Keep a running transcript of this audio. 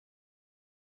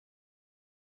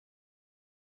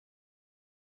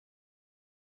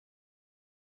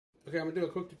Okay, I'm going to do a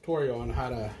quick tutorial on how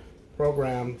to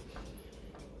program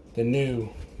the new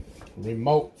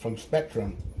remote from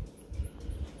Spectrum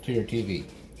to your TV.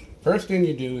 First thing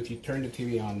you do is you turn the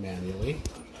TV on manually.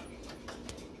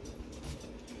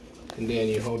 And then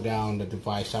you hold down the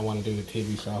device. I want to do the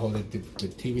TV, so I hold the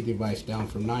TV device down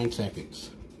for 9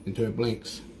 seconds until it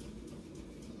blinks.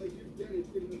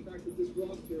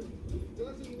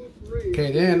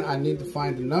 Okay, then I need to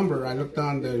find the number. I looked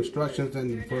on the instructions,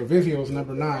 and for Vizio is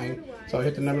number 9, so I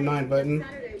hit the number 9 button.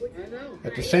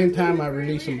 At the same time, I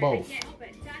release them both,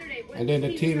 and then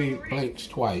the TV blinks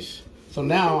twice. So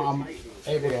now I'm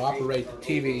able to operate the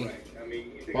TV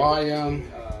volume,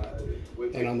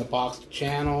 and on the box the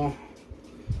channel.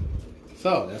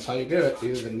 So that's how you do it.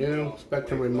 These are the new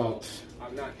Spectrum remotes.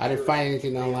 I didn't find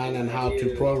anything online on how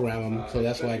to program them, so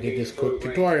that's why I did this quick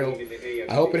tutorial.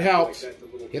 I hope it helps.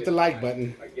 Hit the like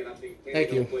button.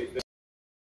 Thank you.